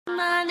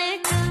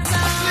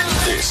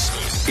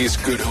This is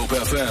Good Hope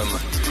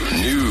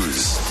FM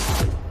News.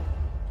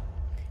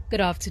 Good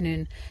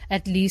afternoon.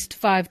 At least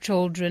 5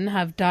 children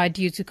have died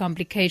due to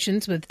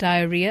complications with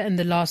diarrhoea in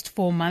the last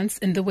 4 months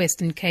in the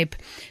Western Cape.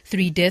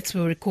 3 deaths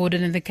were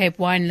recorded in the Cape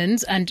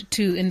Winelands and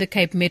 2 in the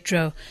Cape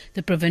Metro.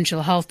 The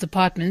Provincial Health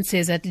Department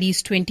says at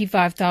least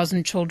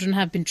 25,000 children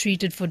have been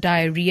treated for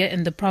diarrhoea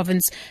in the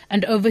province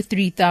and over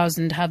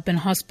 3,000 have been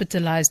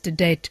hospitalized to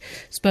date.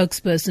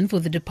 Spokesperson for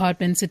the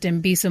department,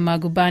 Sitembiso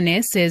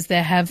Magubane, says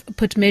they have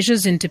put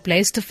measures into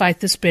place to fight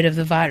the spread of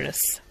the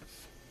virus.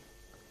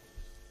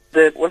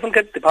 The Western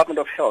Cape Department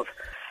of Health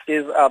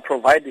is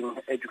providing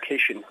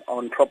education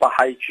on proper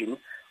hygiene.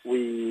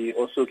 We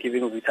also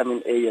giving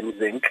vitamin A and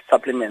zinc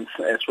supplements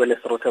as well as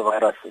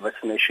rotavirus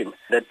vaccination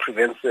that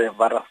prevents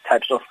various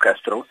types of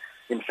gastro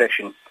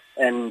infection.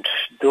 And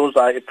those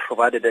are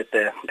provided at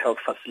the health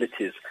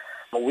facilities.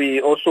 We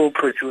also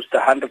produced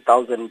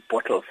 100,000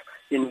 bottles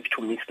in which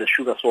to mix the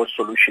sugar salt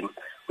solution,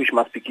 which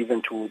must be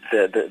given to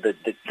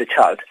the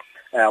child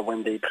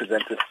when they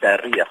present with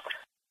diarrhea.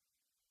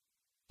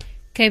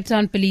 Cape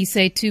Town police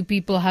say 2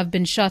 people have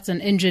been shot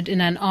and injured in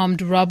an armed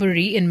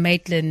robbery in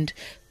Maitland.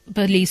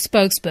 Police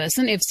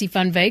spokesperson FC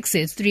Van Wyk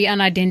says 3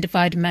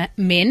 unidentified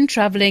men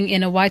travelling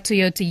in a white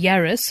Toyota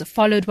Yaris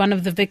followed one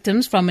of the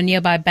victims from a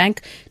nearby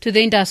bank to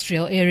the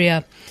industrial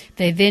area.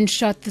 They then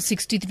shot the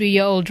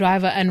 63-year-old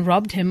driver and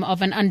robbed him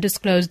of an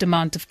undisclosed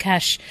amount of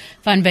cash.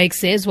 Van Wyk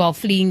says while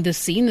fleeing the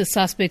scene, the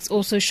suspects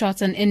also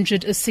shot and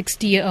injured a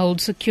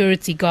 60-year-old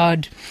security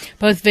guard.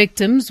 Both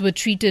victims were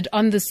treated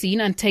on the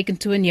scene and taken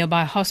to a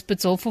nearby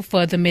hospital for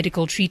further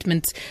medical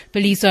treatment.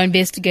 Police are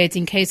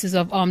investigating cases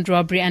of armed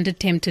robbery and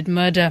attempted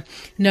murder.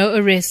 No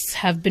arrests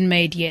have been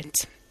made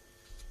yet.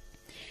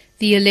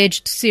 The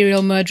alleged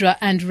serial murderer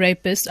and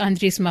rapist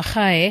Andries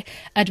Machae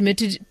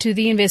admitted to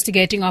the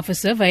investigating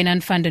officer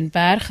Wynand van den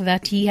Berg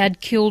that he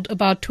had killed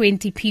about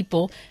 20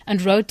 people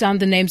and wrote down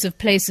the names of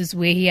places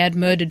where he had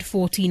murdered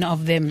 14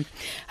 of them.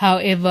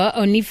 However,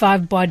 only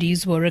 5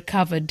 bodies were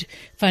recovered.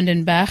 Van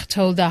den Berg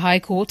told the High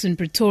Court in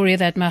Pretoria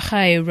that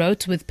Machae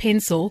wrote with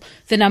pencil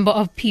the number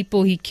of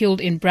people he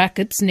killed in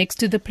brackets next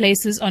to the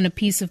places on a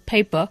piece of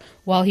paper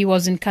while he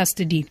was in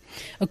custody.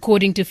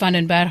 According to Van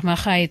den Berg,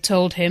 Machae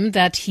told him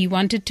that he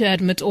wanted to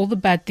admit all the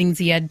bad things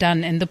he had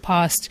done in the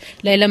past.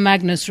 Leila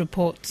Magnus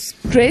reports.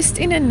 Dressed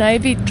in a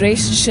navy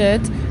dress shirt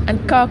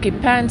and khaki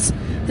pants,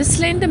 the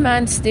slender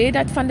man stared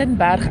at Van den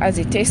Berg as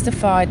he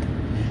testified.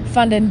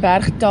 Van den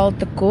Berg told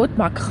the court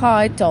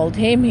Machae told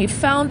him he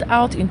found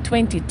out in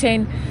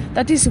 2010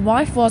 that his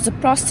wife was a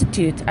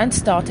prostitute and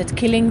started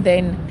killing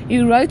then. He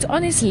wrote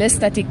on his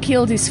list that he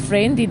killed his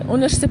friend in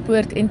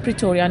Onderstepoort in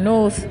Pretoria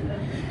North.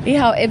 He,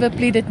 however,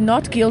 pleaded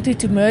not guilty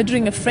to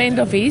murdering a friend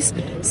of his,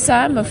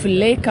 Sam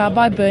Mafuleka,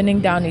 by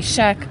burning down his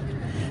shack.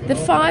 The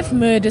 5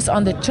 murders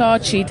on the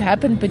charge sheet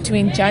happened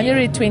between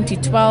January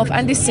 2012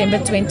 and December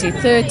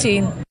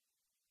 2013.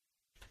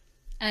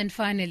 And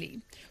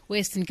finally,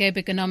 Western Cape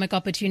Economic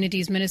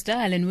Opportunities Minister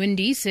Alan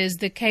Winde says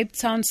the Cape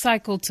Town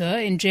Cycle Tour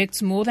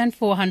injects more than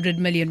 400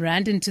 million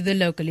rand into the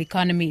local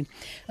economy.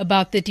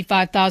 About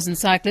 35,000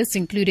 cyclists,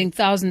 including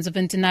thousands of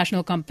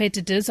international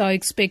competitors, are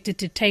expected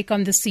to take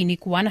on the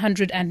scenic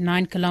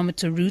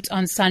 109-kilometer route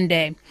on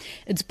Sunday.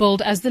 It's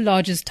billed as the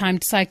largest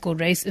timed cycle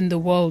race in the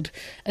world.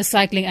 A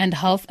cycling and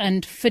health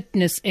and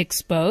fitness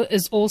expo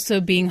is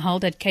also being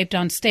held at Cape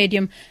Town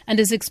Stadium and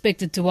is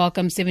expected to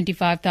welcome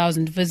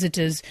 75,000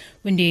 visitors.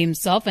 Winde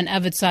himself, an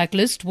avid cyclist,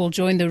 will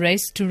join the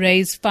race to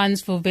raise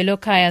funds for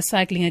Velokaya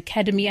Cycling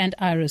Academy and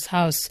Iris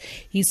House.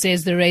 He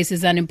says the race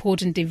is an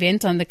important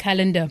event on the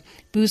calendar,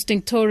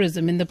 boosting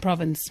tourism in the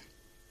province.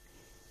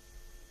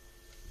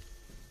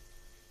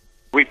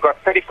 We've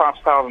got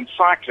 35,000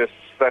 cyclists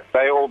that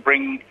they all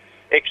bring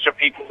extra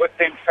people with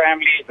them,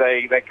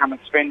 families. They come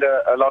and spend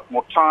a lot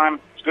more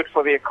time. It's good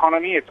for the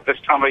economy. It's this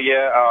time of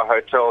year our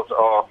hotels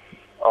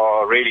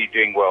are really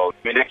doing well.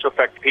 In actual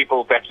fact,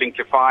 people battling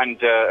to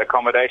find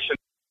accommodation.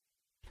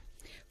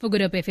 For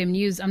Good Hope FM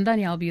News, I'm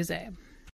Danielle Buse.